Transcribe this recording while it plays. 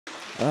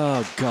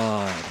Oh,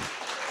 God.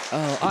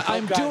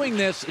 I'm doing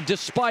this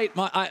despite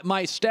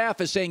my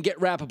staff is saying, get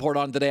Rapaport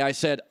on today. I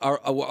said,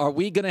 are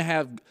we going to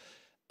have,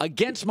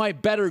 against my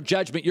better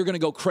judgment, you're going to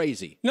go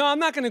crazy? No, I'm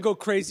not going to go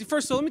crazy.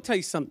 First of all, let me tell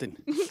you something,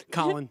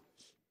 Colin.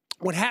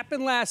 What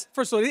happened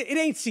first of all, it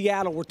ain't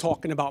Seattle we're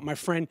talking about, my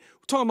friend.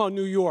 We're talking about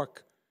New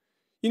York.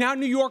 You know how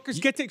New Yorkers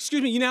get to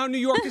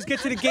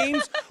the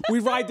games? We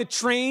ride the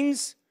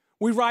trains,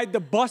 we ride the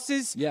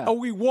buses, or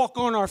we walk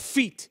on our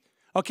feet.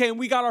 Okay, and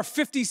we got our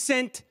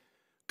 50-cent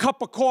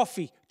cup of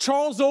coffee.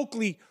 Charles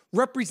Oakley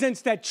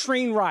represents that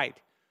train ride.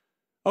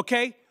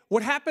 Okay?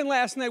 What happened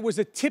last night was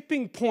a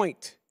tipping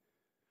point.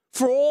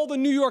 For all the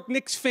New York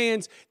Knicks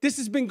fans, this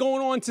has been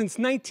going on since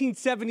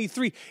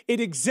 1973. It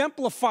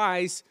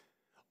exemplifies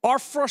our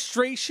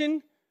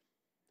frustration,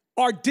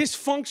 our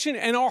dysfunction,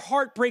 and our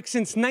heartbreak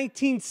since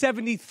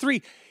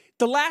 1973.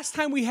 The last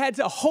time we had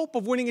a hope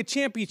of winning a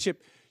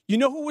championship, you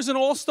know who was an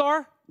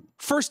all-star?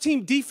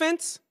 First-team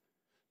defense?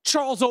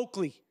 Charles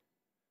Oakley.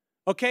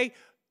 Okay?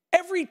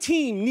 Every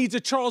team needs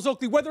a Charles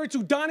Oakley, whether it's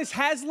Udonis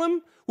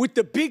Haslem with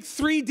the big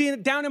three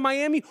down in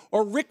Miami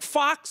or Rick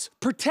Fox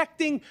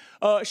protecting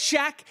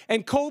Shaq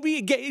and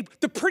Kobe.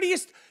 The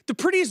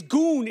prettiest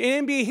goon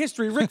in NBA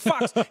history, Rick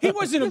Fox. He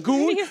wasn't a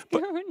goon,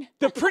 but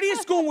the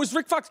prettiest goon was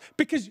Rick Fox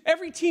because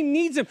every team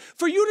needs him.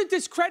 For you to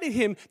discredit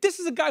him, this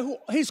is a guy who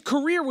his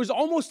career was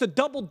almost a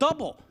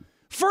double-double.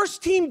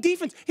 First-team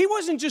defense. He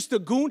wasn't just a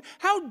goon.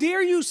 How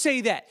dare you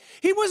say that?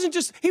 He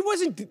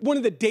wasn't one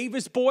of the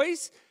Davis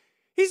boys.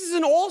 He's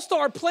an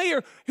all-star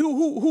player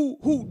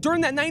who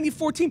during that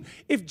 94 team,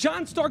 if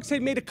John Starks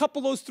had made a couple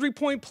of those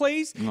three-point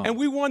plays and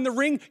we won the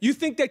ring, you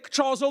think that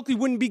Charles Oakley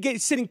wouldn't be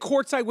sitting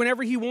courtside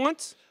whenever he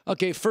wants?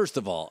 Okay, first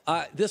of all,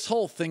 this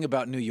whole thing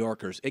about New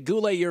Yorkers.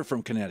 Goulet, you're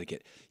from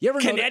Connecticut. You ever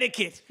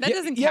Connecticut? That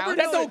doesn't count.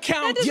 That don't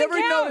count. You ever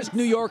notice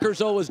New Yorkers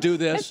always do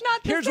this? It's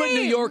not the Here's same. what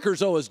New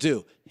Yorkers always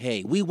do.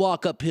 Hey, we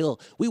walk uphill.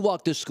 We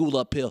walk to school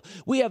uphill.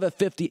 We have a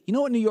 50. You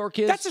know what New York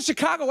is? That's a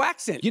Chicago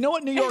accent. You know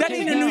what New York is? That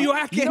ain't a New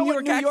York. You know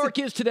what New York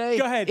is today?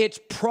 Go ahead. It's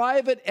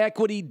private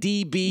equity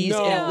DBs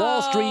and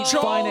Wall Street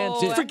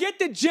finances. Forget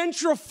the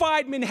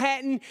gentrified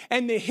Manhattan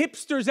and the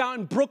hipsters out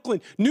in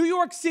Brooklyn. New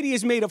York City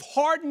is made of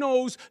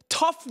hard-nosed,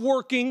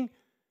 tough-working,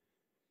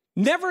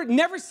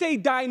 never say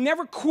die,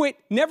 never quit,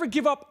 never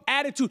give up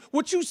attitude.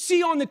 What you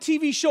see on the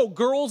TV show,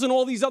 Girls and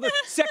all these other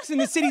Sex in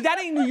the City, that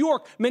ain't New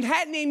York.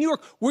 Manhattan ain't New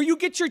York. Where you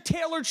get your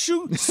tailored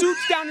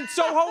suits down in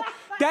Soho,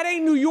 that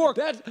ain't New York.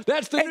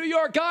 That's the New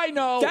York I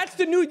know. That's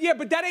the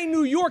but that ain't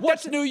New York.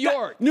 What's New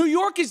York? New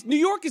York is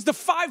the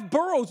 5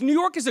 boroughs. New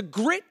York is a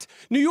grit.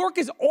 New York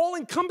is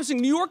all-encompassing.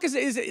 New York is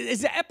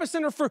the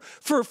epicenter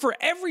for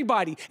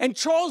everybody. And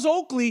Charles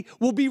Oakley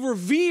will be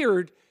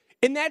revered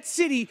in that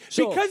city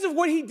because of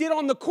what he did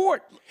on the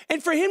court.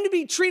 And for him to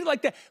be treated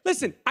like that,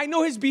 listen, I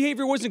know his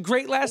behavior wasn't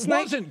great last night.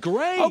 It wasn't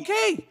great.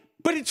 Okay.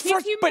 But it's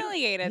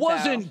humiliated.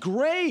 Wasn't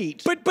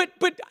great.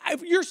 But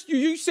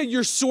you said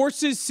your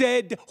sources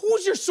said.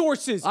 Who's your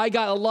sources? I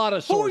got a lot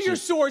of sources. Who are your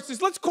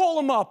sources? Let's call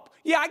them up.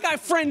 Yeah, I got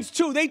friends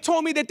too. They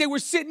told me that they were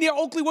sitting there.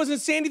 Oakley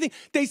wasn't saying anything.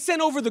 They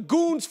sent over the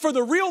goons for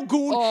the real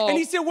goon, and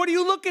he said, "What are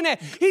you looking at?"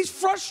 He's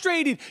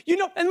frustrated. You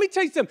know, and let me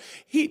tell you something.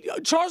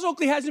 Charles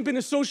Oakley hasn't been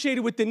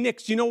associated with the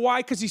Knicks. You know why?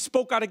 Because he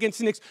spoke out against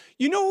the Knicks.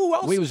 You know who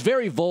else? He was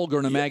very vulgar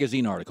in a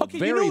magazine article. Okay,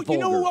 very vulgar. You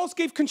know who else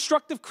gave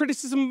constructive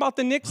criticism about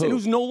the Knicks and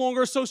who's no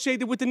longer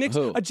associated with the Knicks?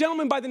 Who? A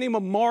gentleman by the name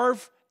of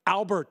Marv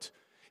Albert.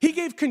 He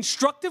gave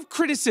constructive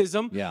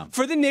criticism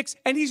for the Knicks,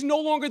 and he's no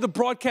longer the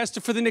broadcaster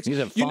for the Knicks. He's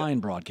a fine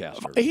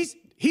broadcaster.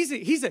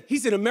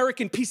 He's an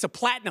American piece of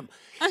platinum.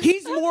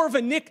 He's more of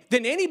a Knick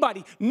than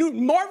anybody.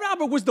 Marv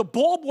Albert was the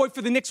ball boy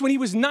for the Knicks when he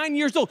was 9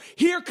 years old.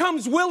 Here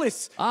comes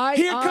Willis.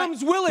 Here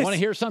comes Willis. Want to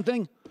hear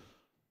something?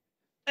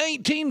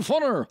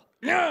 18-footer.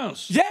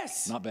 Yes.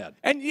 Yes. Not bad.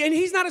 And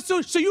he's not so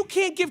you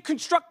can't give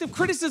constructive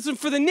criticism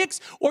for the Knicks,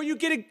 or you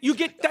get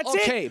that's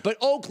it. Okay, but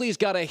Oakley's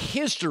got a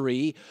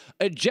history,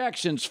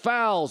 ejections,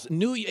 fouls,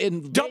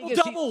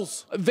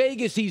 doubles.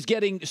 Vegas, he's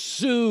getting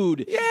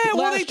sued. Yeah,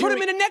 well, they put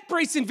him in a neck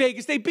brace in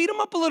Vegas. They beat him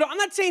up a little. I'm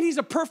not saying he's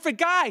a perfect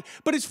guy,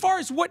 but as far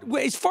as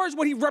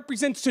what he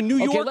represents to New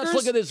Yorkers. Okay, let's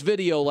look at this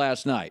video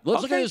last night.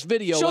 Let's look at this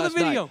video Show last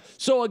the video. night.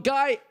 So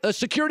a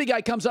security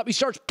guy comes up, he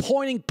starts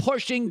pointing,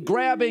 pushing,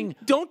 grabbing.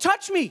 Don't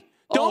touch me.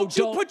 Don't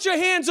put your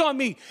hands on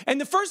me.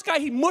 And the first guy,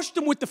 he mushed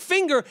him with the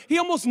finger. He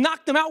almost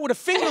knocked him out with a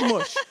finger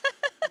mush.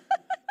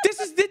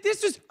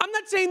 This is. I'm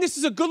not saying this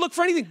is a good look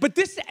for anything, but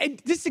this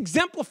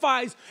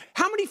exemplifies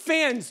how many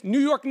fans, New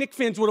York Knicks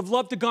fans, would have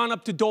loved to gone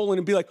up to Dolan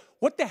and be like,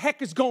 "What the heck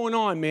is going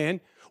on,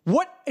 man?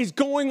 What is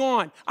going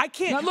on? I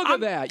can't." Now look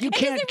at that. You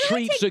can't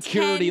treat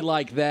security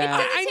like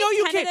that. I know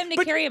you can't. Of them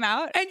to carry him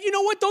out. And you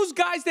know what? Those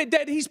guys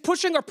that he's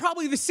pushing are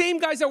probably the same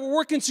guys that were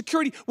working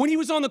security when he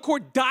was on the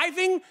court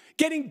diving,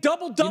 getting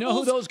doubles. You know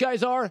who those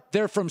guys are?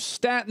 They're from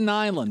Staten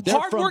Island. They're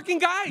hardworking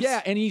guys.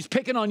 Yeah, and he's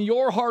picking on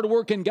your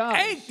hardworking guys.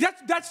 Hey,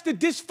 that's the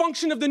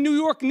dysfunction of the New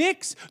York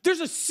Knicks. There's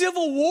a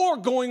civil war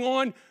going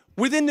on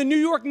within the New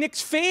York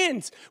Knicks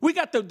fans. We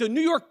got the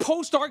New York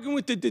Post arguing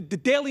with the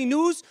Daily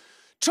News.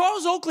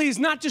 Charles Oakley is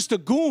not just a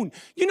goon.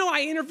 You know,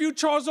 I interviewed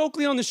Charles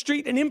Oakley on the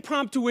street, an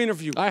impromptu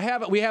interview. I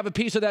have it. We have a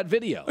piece of that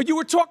video. You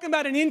were talking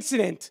about an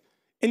incident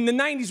in the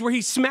 90s where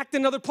he smacked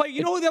another player.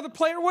 You know who the other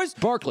player was?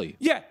 Barkley.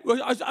 Yeah,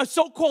 a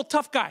so-called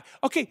tough guy.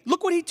 Okay,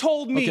 look what he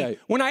told me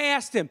when I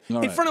asked him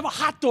in front of a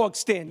hot dog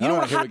stand. You know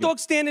what a hot dog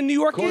stand in New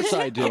York is? Of course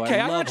I do. Okay,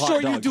 I'm not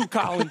sure you do,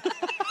 Colin.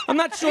 I'm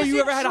not sure you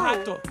ever had a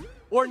hot dog.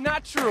 Or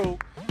not true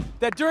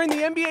that during the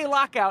NBA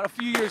lockout a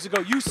few years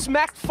ago, you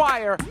smacked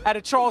fire at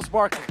a Charles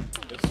Barkley.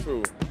 It's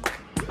true.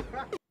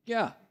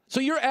 Yeah. So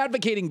you're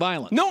advocating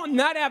violence. No, I'm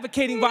not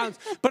advocating violence,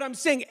 but I'm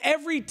saying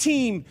every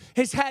team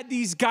has had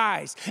these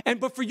guys.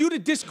 But for you to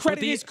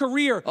discredit his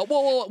career, and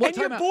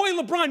your boy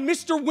LeBron,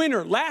 Mr.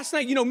 Winner, last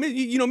night,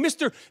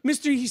 Mr.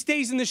 He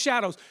stays in the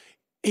shadows.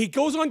 He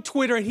goes on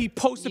Twitter and he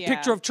posts a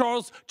picture of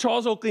Charles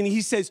Oakley and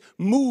he says,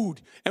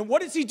 mood. And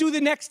what does he do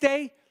the next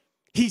day?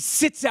 He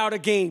sits out a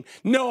game.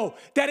 No,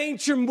 that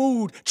ain't your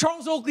mood.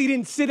 Charles Oakley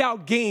didn't sit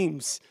out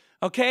games,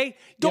 okay?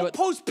 Don't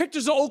post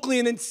pictures of Oakley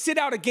and then sit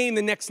out a game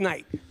the next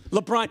night.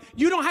 LeBron,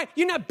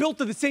 you're not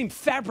built of the same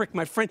fabric,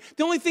 my friend.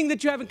 The only thing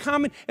that you have in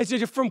common is that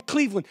you're from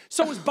Cleveland.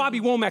 So is Bobby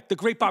Womack, the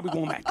great Bobby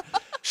Womack.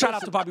 Shout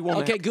out to Bobby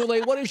Womack. Okay,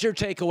 Goulet, what is your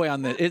takeaway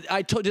on this? Did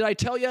I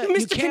tell you?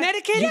 Mr.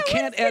 Connecticut? You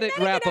can't edit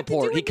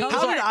Rapaport. He comes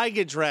How did I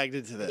get dragged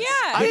into this? Yeah.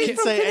 I can't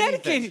say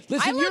anything.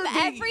 Listen, I love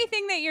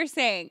everything that you're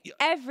saying.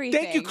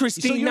 Everything. Thank you,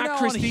 Kristine. So you're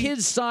not now Kristine. on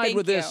his side Thank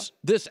with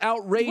this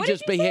outrageous What did you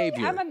say?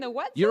 behavior. I'm on the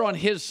what You're side? on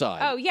his side.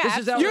 Oh, yeah, This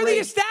is absolutely. You're the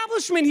outrageous.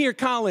 establishment here,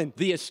 Colin.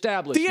 The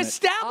establishment. The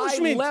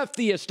establishment. I left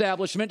the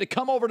establishment to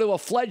come over to a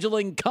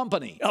fleggling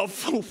company. Oh,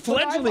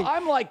 fledgling.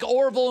 I'm like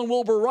Orville and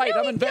Wilbur Wright. No,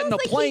 I'm he inventing feels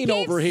a like plane he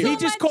gave over here. so He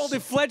just called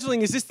it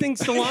fledgling. Is this thing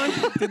still on?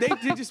 Did they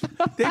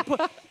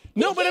put?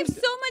 No, but he I'm gave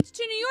so much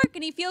to New York,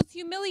 and he feels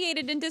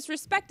humiliated and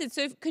disrespected.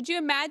 So, could you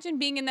imagine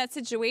being in that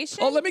situation?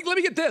 Oh, let me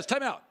get this.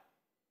 Time out.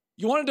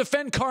 You want to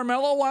defend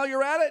Carmelo while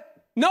you're at it?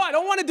 No, I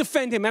don't want to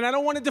defend him, and I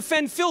don't want to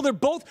defend Phil. They're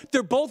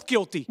both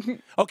guilty.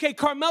 Okay,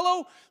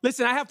 Carmelo.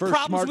 Listen, I have First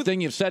problems smart with. thing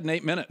you've said in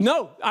 8 minutes.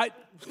 No,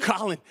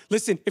 Colin,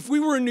 listen, if we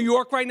were in New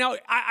York right now,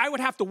 I would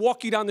have to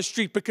walk you down the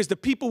street because the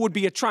people would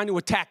be trying to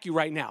attack you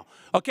right now.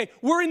 Okay?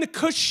 We're in the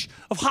cush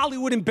of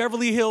Hollywood and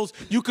Beverly Hills.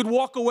 You could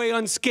walk away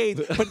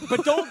unscathed.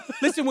 But don't,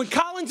 listen, when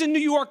Colin's in New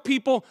York,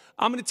 people,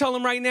 I'm going to tell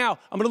him right now,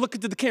 I'm going to look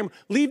into the camera,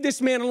 leave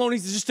this man alone.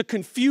 He's just a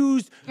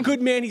confused,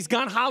 good man. He's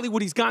gone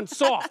Hollywood. He's gone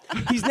soft.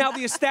 He's now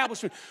the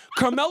establishment.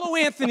 Carmelo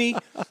Anthony,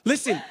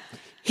 listen,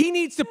 he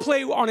needs to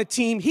play on a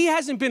team. He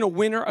hasn't been a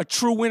winner, a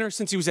true winner,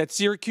 since he was at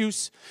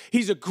Syracuse.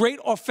 He's a great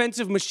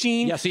offensive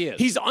machine. Yes, he is.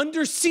 He's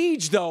under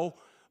siege, though,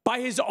 by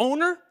his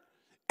owner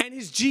and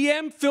his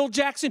GM, Phil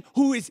Jackson,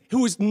 who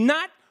is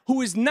not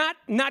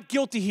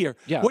guilty here.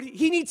 Yeah.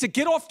 He needs to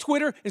get off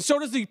Twitter, and so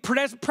does the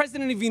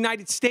President of the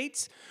United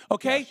States.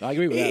 Okay? Yes, I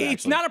agree with that, It's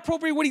actually. not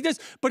appropriate what he does.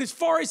 But as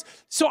far as,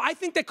 so I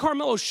think that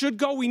Carmelo should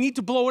go. We need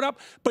to blow it up.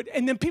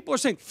 And then people are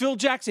saying, Phil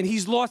Jackson,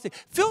 he's lost it.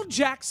 Phil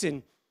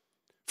Jackson,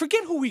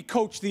 forget who he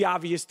coached, the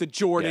obvious, the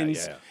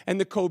Jordans and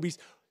the Kobes.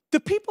 The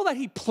people that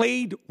he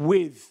played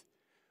with,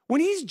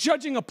 when he's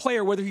judging a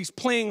player, whether he's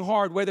playing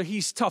hard, whether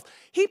he's tough,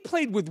 he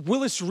played with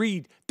Willis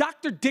Reed,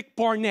 Dr. Dick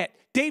Barnett,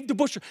 Dave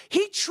DeBusschere.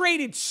 He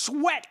traded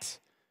sweat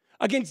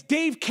against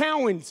Dave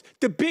Cowens,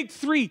 the Big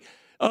Three,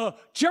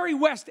 Jerry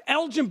West,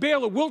 Elgin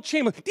Baylor, Wilt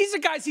Chamberlain. These are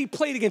guys he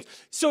played against.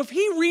 So if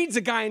he reads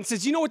a guy and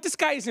says, you know what, this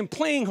guy isn't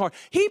playing hard,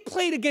 he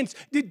played against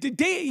the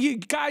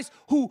guys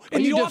who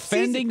in the offseason. Are you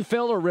defending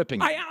Phil or ripping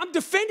him? I'm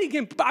defending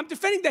him. I'm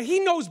defending that he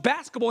knows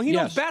basketball. He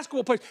knows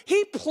basketball players.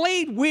 He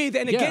played with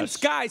and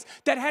against guys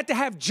that had to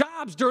have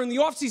jobs during the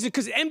offseason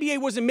because the NBA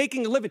wasn't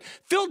making a living.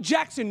 Phil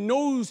Jackson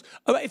knows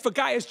if a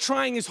guy is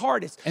trying his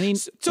hardest.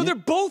 So they're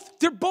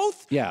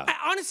both. Yeah.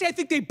 Honestly, I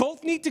think they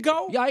both need to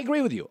go. Yeah, I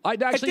agree with you.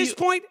 At this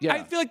point,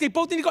 I feel like they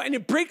both need to go, and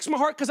it breaks my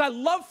heart because I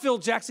love Phil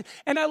Jackson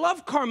and I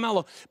love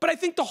Carmelo, but I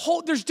think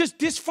there's just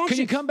dysfunction. Can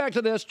you come back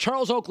to this?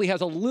 Charles Oakley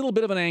has a little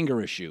bit of an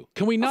anger issue.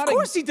 Can we not? Of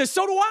course he does.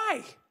 So do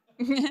I.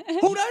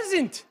 Who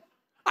doesn't?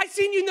 I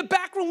seen you in the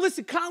back room.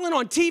 Listen, Colin,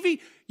 on TV,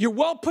 you're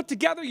well put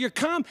together. You're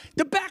calm.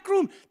 The back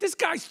room, this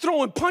guy's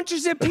throwing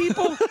punches at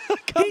people.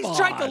 He's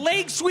tried to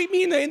leg sweep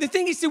me in the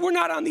thing. He said, we're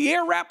not on the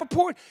air,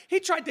 Rapaport.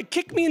 He tried to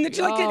kick me in the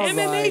like an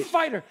MMA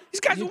fighter. These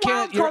guys are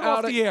wild card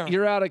off the air.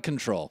 You're out of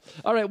control.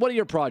 All right, what are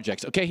your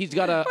projects? Okay, he's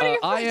got a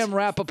I Am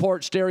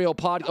Rapaport stereo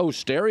pod. Oh,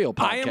 stereo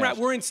podcast.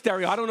 We're in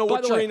stereo. I don't know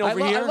what you're in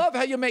over here. I love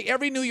how you make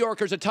every New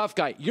Yorker's a tough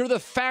guy. You're the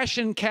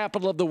fashion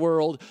capital of the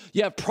world.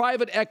 You have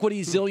private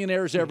equity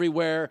zillionaires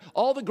everywhere.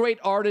 All the great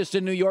artists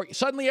in New York.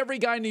 Suddenly, every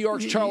guy in New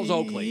York's Charles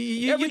Oakley.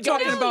 You're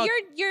talking about.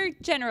 You're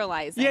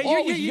generalizing. Yeah,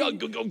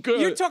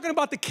 you're talking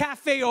about the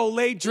Cafe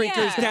Olay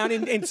drinkers down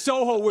in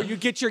Soho where you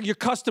get your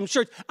custom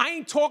shirts.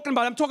 I'm talking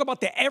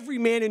about the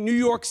everyman in New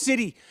York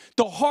City.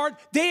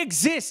 They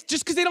exist.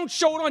 Just because they don't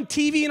show it on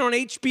TV and on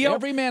HBO.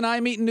 Every man I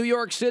meet in New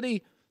York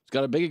City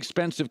got a big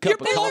expensive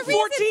cup of coffee.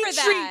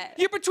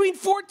 You're between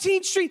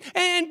 14th Street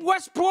and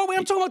West Broadway.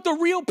 I'm talking about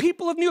the real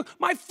people of New York.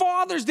 My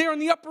father's there on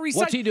the Upper East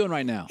Side. What's he doing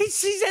right now?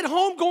 He's at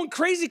home going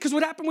crazy because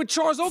what happened with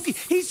Charles Oakley.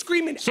 He's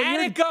screaming,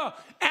 Attica,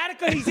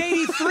 Attica, he's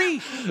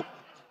 83.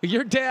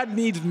 Your dad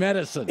needs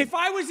medicine. If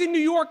I was in New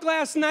York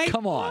last night,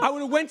 Come on. I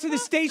would have went to the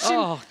station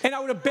and I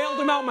would have bailed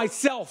him out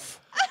myself.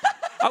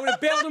 I would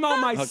have bailed him out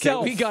myself.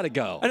 Okay, we got to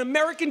go. An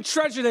American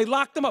treasure. They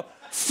locked him up.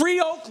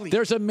 Free Oakley.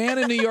 There's a man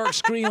in New York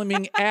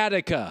screaming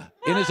Attica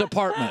in his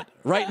apartment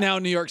right now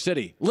in New York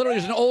City. Literally,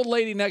 there's an old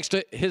lady next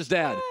to his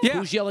dad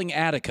who's yelling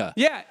Attica.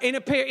 Yeah, in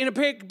a pair of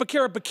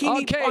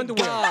bikini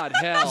underwear. God,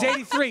 hell. He's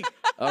 83.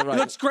 All right. He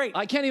looks great.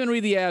 I can't even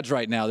read the ads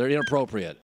right now. They're inappropriate.